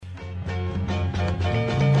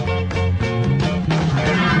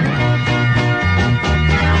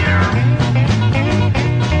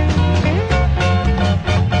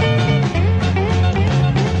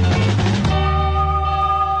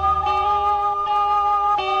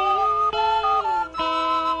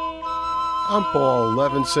I'm Paul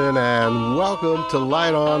Levinson, and welcome to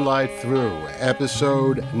Light On, Light Through,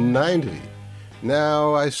 episode 90.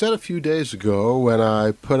 Now, I said a few days ago when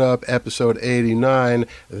I put up episode 89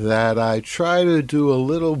 that I try to do a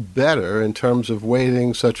little better in terms of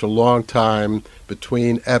waiting such a long time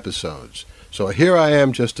between episodes. So here I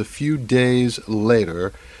am just a few days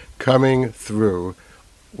later, coming through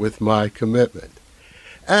with my commitment.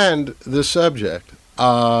 And the subject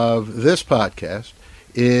of this podcast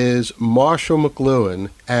is Marshall McLuhan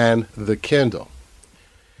and the Kindle.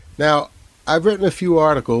 Now, I've written a few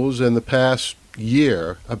articles in the past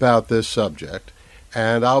year about this subject,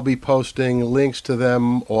 and I'll be posting links to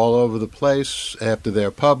them all over the place after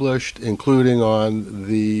they're published, including on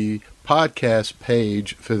the podcast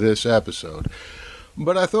page for this episode.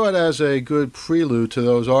 But I thought as a good prelude to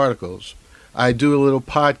those articles, I'd do a little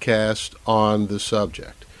podcast on the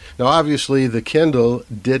subject. Now, obviously, the Kindle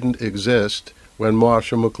didn't exist when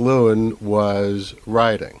Marshall McLuhan was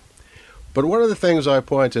writing. But one of the things I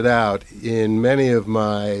pointed out in many of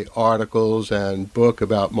my articles and book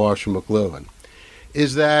about Marshall McLuhan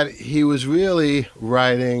is that he was really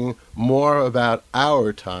writing more about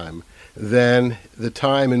our time than the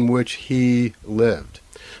time in which he lived.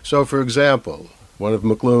 So, for example, one of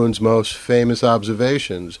McLuhan's most famous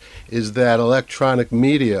observations is that electronic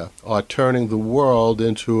media are turning the world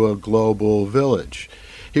into a global village.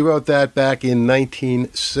 He wrote that back in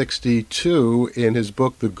 1962 in his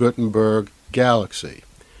book, The Gutenberg Galaxy.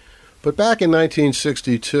 But back in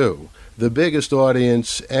 1962, the biggest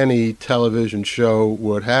audience any television show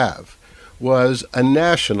would have was a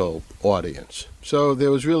national audience. So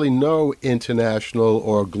there was really no international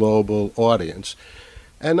or global audience.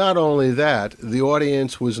 And not only that, the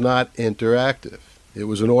audience was not interactive. It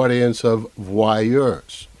was an audience of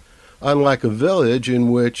voyeurs. Unlike a village in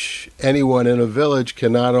which anyone in a village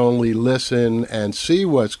can not only listen and see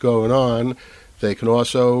what's going on, they can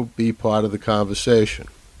also be part of the conversation.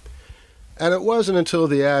 And it wasn't until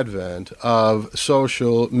the advent of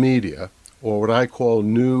social media, or what I call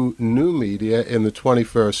new media in the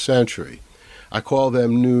 21st century. I call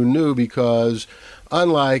them new because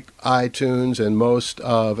unlike iTunes and most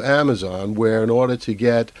of Amazon, where in order to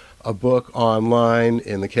get a book online,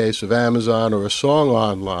 in the case of Amazon, or a song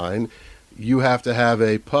online, you have to have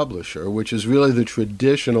a publisher, which is really the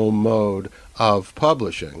traditional mode of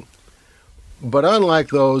publishing. But unlike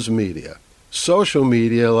those media, social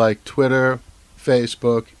media like Twitter,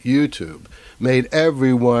 Facebook, YouTube made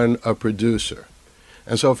everyone a producer.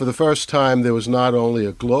 And so for the first time, there was not only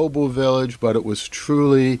a global village, but it was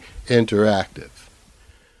truly interactive.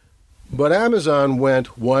 But Amazon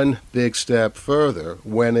went one big step further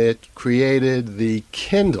when it created the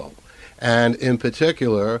Kindle, and in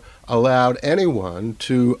particular allowed anyone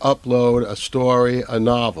to upload a story, a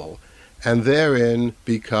novel, and therein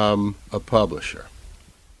become a publisher.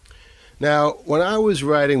 Now, when I was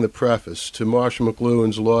writing the preface to Marshall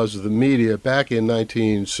McLuhan's Laws of the Media back in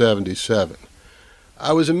 1977,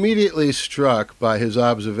 I was immediately struck by his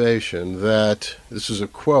observation that, this is a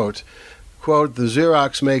quote, "the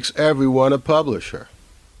Xerox makes everyone a publisher."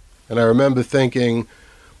 And I remember thinking,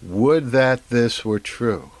 would that this were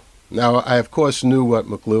true. Now, I of course knew what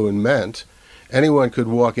McLuhan meant. Anyone could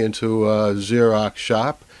walk into a Xerox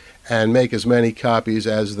shop and make as many copies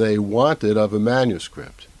as they wanted of a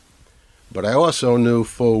manuscript. But I also knew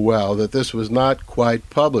full well that this was not quite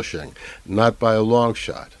publishing, not by a long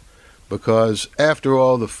shot. Because, after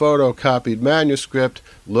all, the photocopied manuscript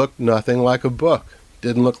looked nothing like a book.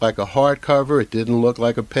 Didn't look like a hardcover, it didn't look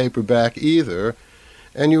like a paperback either,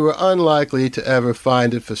 and you were unlikely to ever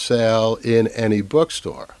find it for sale in any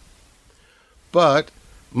bookstore. But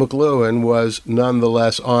McLuhan was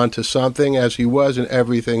nonetheless on to something, as he was in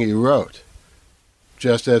everything he wrote,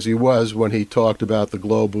 just as he was when he talked about the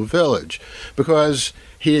global village, because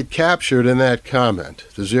he had captured in that comment,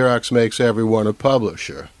 "The Xerox makes everyone a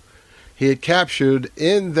publisher," he had captured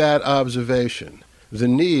in that observation the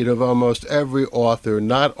need of almost every author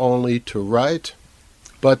not only to write,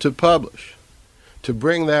 but to publish, to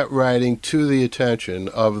bring that writing to the attention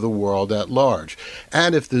of the world at large.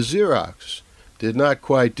 And if the Xerox did not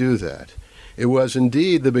quite do that, it was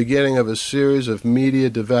indeed the beginning of a series of media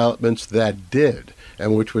developments that did,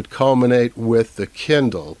 and which would culminate with the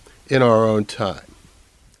Kindle in our own time.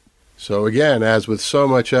 So again, as with so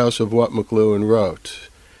much else of what McLuhan wrote,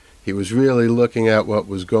 he was really looking at what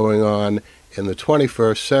was going on in the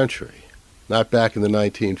 21st century, not back in the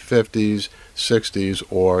 1950s, 60s,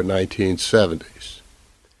 or 1970s.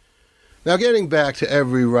 Now, getting back to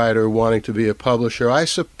every writer wanting to be a publisher, I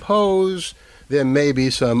suppose there may be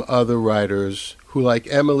some other writers who, like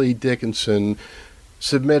Emily Dickinson,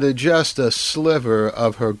 submitted just a sliver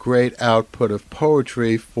of her great output of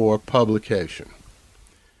poetry for publication.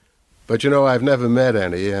 But I've never met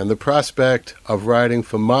any, and the prospect of writing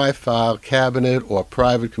for my file cabinet or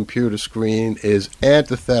private computer screen is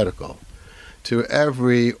antithetical to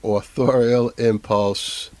every authorial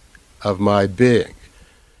impulse of my being.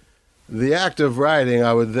 The act of writing,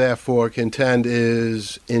 I would therefore contend,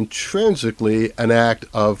 is intrinsically an act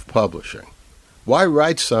of publishing. Why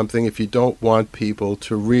write something if you don't want people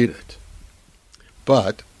to read it?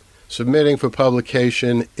 But submitting for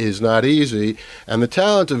publication is not easy, and the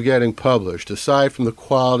talent of getting published, aside from the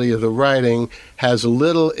quality of the writing, has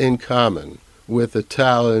little in common with the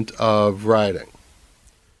talent of writing.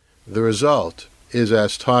 The result is,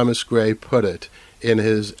 as Thomas Gray put it in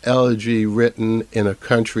his elegy written in a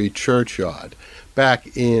country churchyard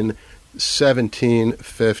back in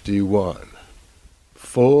 1751,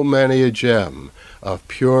 "Full many a gem of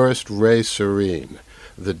purest ray serene,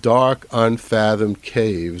 the dark unfathomed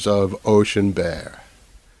caves of ocean bear.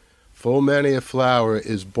 Full many a flower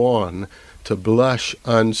is born to blush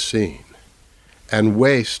unseen, and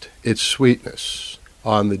waste its sweetness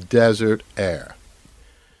on the desert air."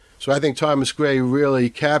 So I think Thomas Gray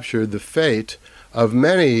really captured the fate of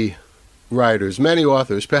many writers, many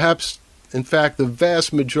authors, perhaps, in fact, the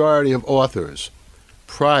vast majority of authors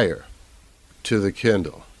prior to the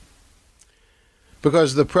Kindle.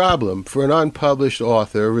 Because the problem for an unpublished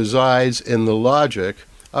author resides in the logic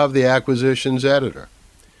of the acquisitions editor.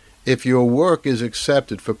 If your work is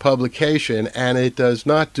accepted for publication and it does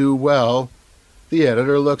not do well, the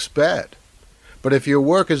editor looks bad. But if your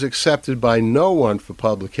work is accepted by no one for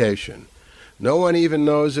publication, no one even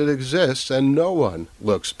knows it exists, and no one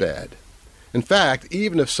looks bad. In fact,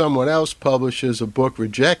 even if someone else publishes a book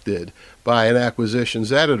rejected by an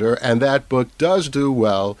acquisitions editor and that book does do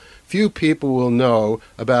well, few people will know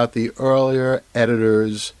about the earlier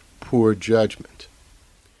editor's poor judgment.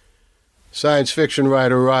 Science fiction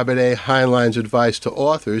writer Robert A. Heinlein's advice to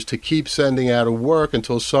authors to keep sending out a work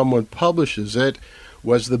until someone publishes it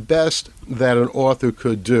was the best that an author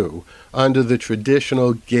could do under the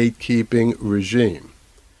traditional gatekeeping regime.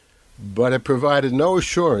 But it provided no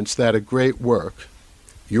assurance that a great work,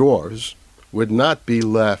 yours, would not be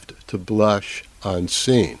left to blush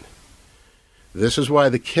unseen. This is why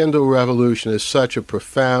the Kindle revolution is such a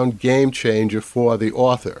profound game changer for the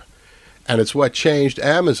author, and it's what changed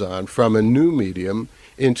Amazon from a new medium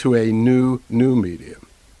into a new medium.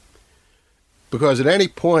 Because at any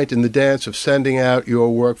point in the dance of sending out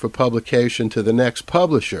your work for publication to the next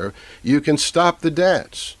publisher, you can stop the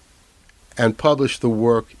dance and publish the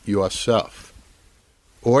work yourself.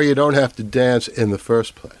 Or you don't have to dance in the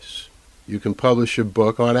first place. You can publish your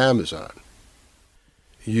book on Amazon.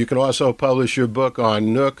 You can also publish your book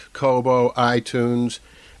on Nook, Kobo, iTunes,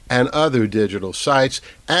 and other digital sites,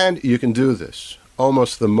 and you can do this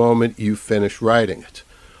almost the moment you finish writing it.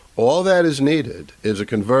 All that is needed is a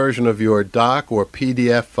conversion of your doc or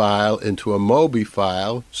PDF file into a Mobi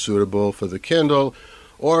file suitable for the Kindle,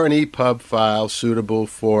 or an EPUB file suitable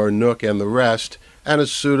for Nook and the rest, and a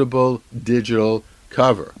suitable digital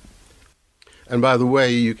cover. And by the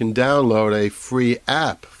way, you can download a free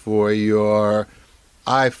app for your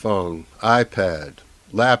iPhone, iPad,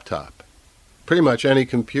 laptop, pretty much any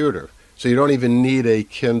computer. So you don't even need a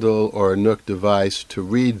Kindle or a Nook device to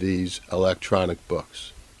read these electronic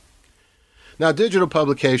books. Now, digital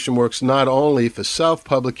publication works not only for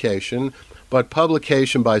self-publication, but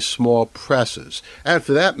publication by small presses, and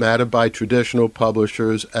for that matter, by traditional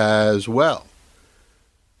publishers as well.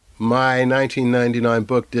 My 1999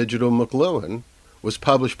 book, Digital McLuhan, was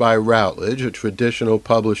published by Routledge, a traditional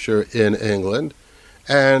publisher in England,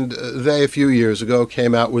 and they, a few years ago,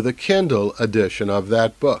 came out with a Kindle edition of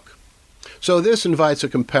that book. So this invites a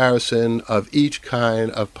comparison of each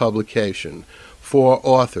kind of publication for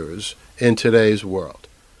authors in today's world.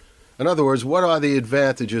 In other words, what are the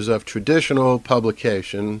advantages of traditional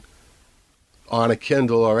publication on a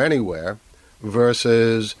Kindle or anywhere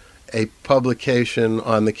versus a publication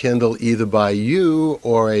on the Kindle either by you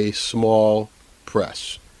or a small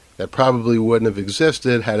press that probably wouldn't have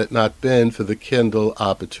existed had it not been for the Kindle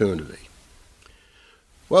opportunity?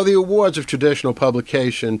 Well, the awards of traditional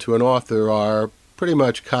publication to an author are pretty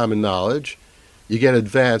much common knowledge. You get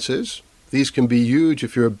advances. These can be huge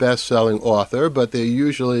if you're a best-selling author, but they're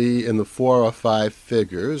usually in the 4 or 5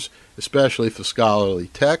 figures, especially for scholarly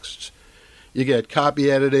texts. You get copy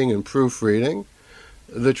editing and proofreading.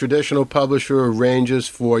 The traditional publisher arranges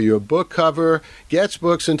for your book cover, gets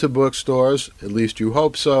books into bookstores, at least you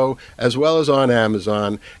hope so, as well as on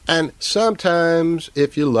Amazon, and sometimes,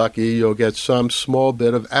 if you're lucky, you'll get some small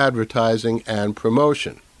bit of advertising and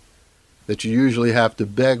promotion. that you usually have to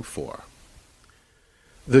beg for.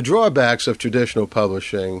 The drawbacks of traditional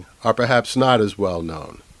publishing are perhaps not as well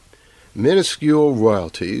known. Minuscule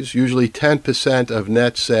royalties, usually 10% of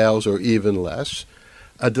net sales or even less,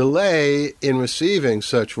 a delay in receiving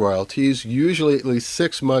such royalties, usually at least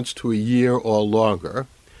 6 months to a year or longer,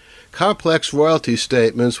 complex royalty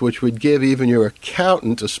statements which would give even your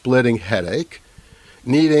accountant a splitting headache,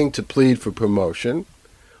 needing to plead for promotion,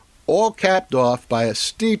 all capped off by a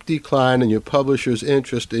steep decline in your publisher's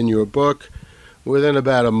interest in your book within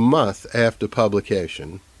about a month after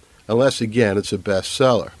publication, unless again it's a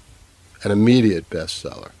bestseller, an immediate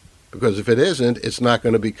bestseller. Because if it isn't, it's not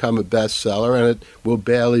going to become a bestseller and it will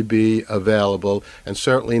barely be available and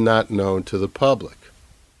certainly not known to the public.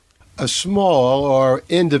 A small or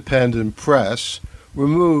independent press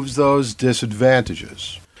removes those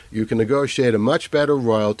disadvantages. You can negotiate a much better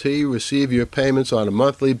royalty, receive your payments on a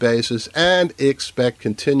monthly basis, and expect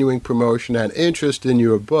continuing promotion and interest in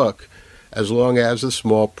your book as long as the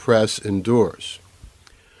small press endures.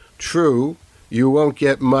 True, you won't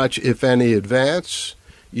get much, if any, advance.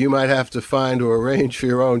 You might have to find or arrange for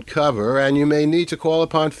your own cover, and you may need to call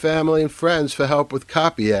upon family and friends for help with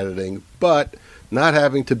copy editing, but not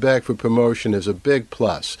having to beg for promotion is a big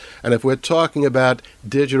plus. And if we're talking about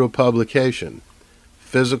digital publication,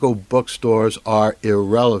 physical bookstores are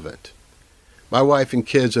irrelevant. My wife and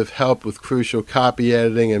kids have helped with crucial copy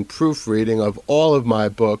editing and proofreading of all of my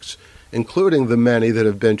books, including the many that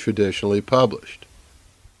have been traditionally published.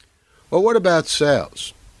 Well, what about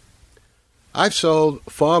sales? I've sold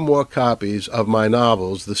far more copies of my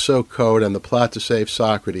novels, The Silk Code and The Plot to Save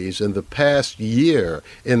Socrates, in the past year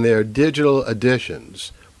in their digital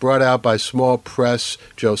editions, brought out by small press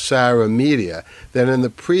Josara Media, than in the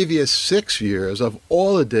previous 6 years of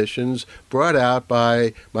all editions brought out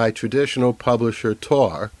by my traditional publisher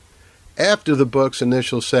Tor, after the book's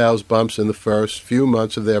initial sales bumps in the first few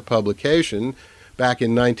months of their publication back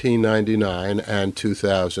in 1999 and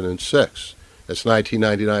 2006. That's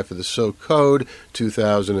 1999 for The Silk Code,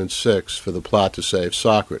 2006 for The Plot to Save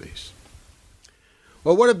Socrates.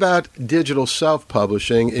 Well, what about digital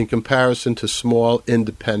self-publishing in comparison to small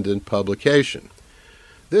independent publication?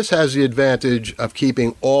 This has the advantage of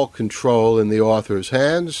keeping all control in the author's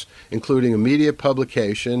hands, including immediate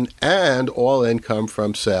publication and all income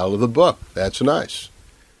from sale of the book. That's nice.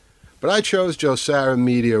 But I chose Josara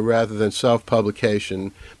Media rather than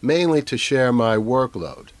self-publication, mainly to share my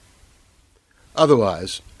workload.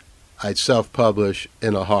 Otherwise, I'd self-publish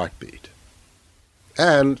in a heartbeat.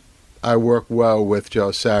 And I work well with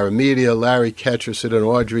Josara Media. Larry Ketcherson and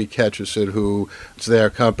Audrey Ketcherson, who it's their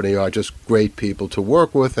company, are just great people to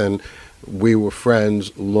work with, and we were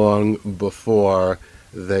friends long before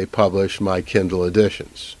they published my Kindle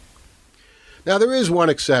editions. Now, there is one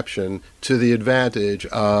exception to the advantage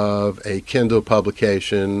of a Kindle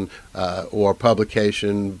publication or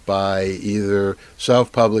publication by either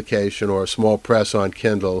self-publication or a small press on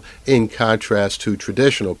Kindle, in contrast to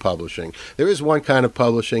traditional publishing. There is one kind of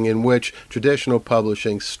publishing in which traditional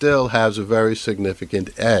publishing still has a very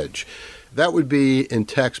significant edge. That would be in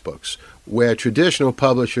textbooks, where traditional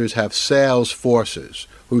publishers have sales forces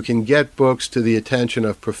who can get books to the attention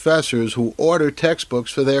of professors who order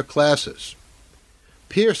textbooks for their classes.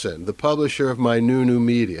 Pearson, the publisher of my New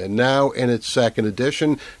Media, now in its second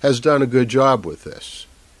edition, has done a good job with this.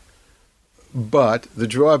 But the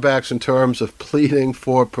drawbacks in terms of pleading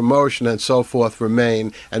for promotion and so forth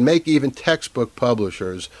remain and make even textbook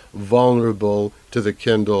publishers vulnerable to the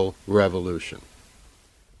Kindle revolution.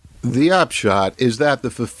 The upshot is that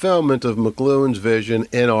the fulfillment of McLuhan's vision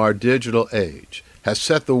in our digital age has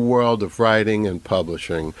set the world of writing and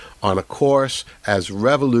publishing on a course as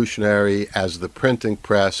revolutionary as the printing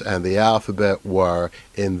press and the alphabet were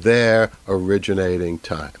in their originating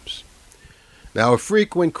times. Now, a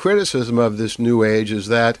frequent criticism of this new age is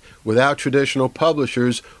that without traditional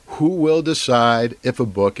publishers, who will decide if a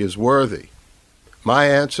book is worthy? My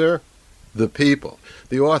answer? The people.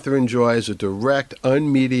 The author enjoys a direct,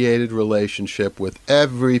 unmediated relationship with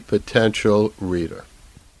every potential reader.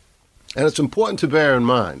 And it's important to bear in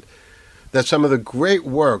mind that some of the great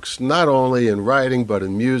works, not only in writing but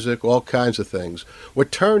in music, all kinds of things, were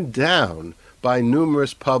turned down by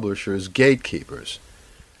numerous publishers, gatekeepers.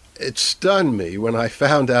 It stunned me when I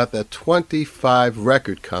found out that 25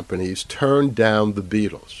 record companies turned down the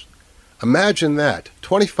Beatles. Imagine that,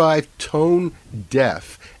 25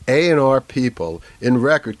 tone-deaf A&R people in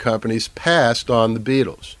record companies passed on the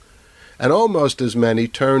Beatles, and almost as many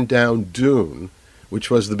turned down Dune, which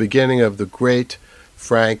was the beginning of the great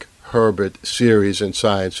Frank Herbert series in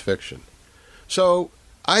science fiction. So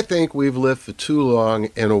I think we've lived for too long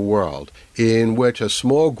in a world in which a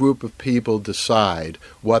small group of people decide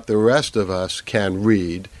what the rest of us can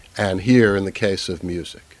read and hear in the case of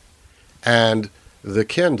music. And the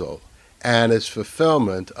Kindle and its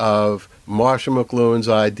fulfillment of Marshall McLuhan's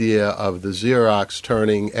idea of the Xerox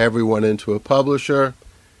turning everyone into a publisher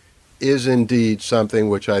is indeed something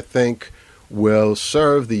which I think will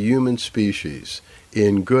serve the human species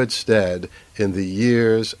in good stead in the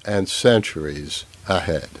years and centuries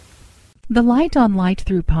ahead. The Light on Light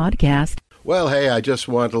Through podcast. Well, hey, I just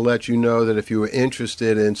want to let you know that if you were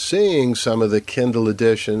interested in seeing some of the Kindle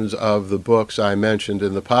editions of the books I mentioned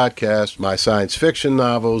in the podcast, my science fiction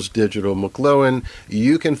novels, Digital McLuhan,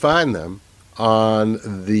 you can find them on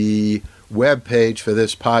the webpage for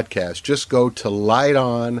this podcast. Just go to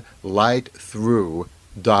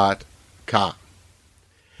lightonlightthrough.com.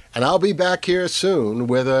 And I'll be back here soon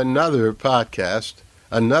with another podcast,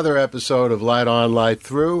 another episode of Light On, Light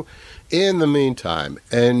Through. In the meantime,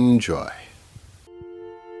 enjoy.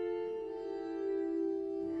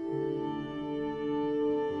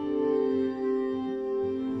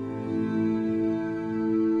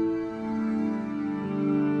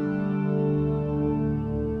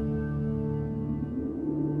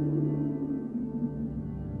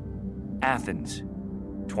 Athens,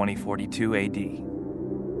 2042 AD.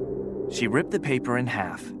 She ripped the paper in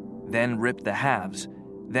half, then ripped the halves,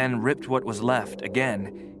 then ripped what was left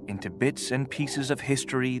again into bits and pieces of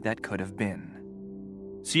history that could have been.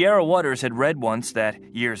 Sierra Waters had read once that,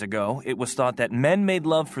 years ago, it was thought that men made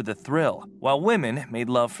love for the thrill, while women made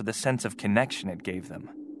love for the sense of connection it gave them.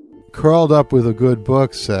 Curled Up with a Good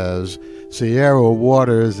Book says, Sierra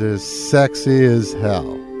Waters is sexy as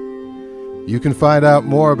hell. You can find out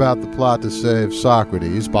more about The Plot to Save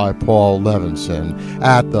Socrates by Paul Levinson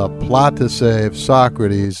at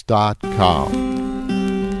theplottoSaveSocrates.com.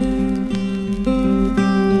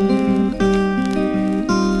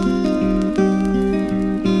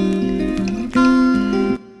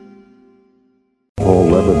 Paul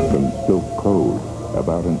Levinson spilt code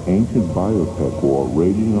about an ancient biotech war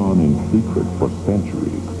raging on in secret for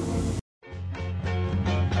centuries.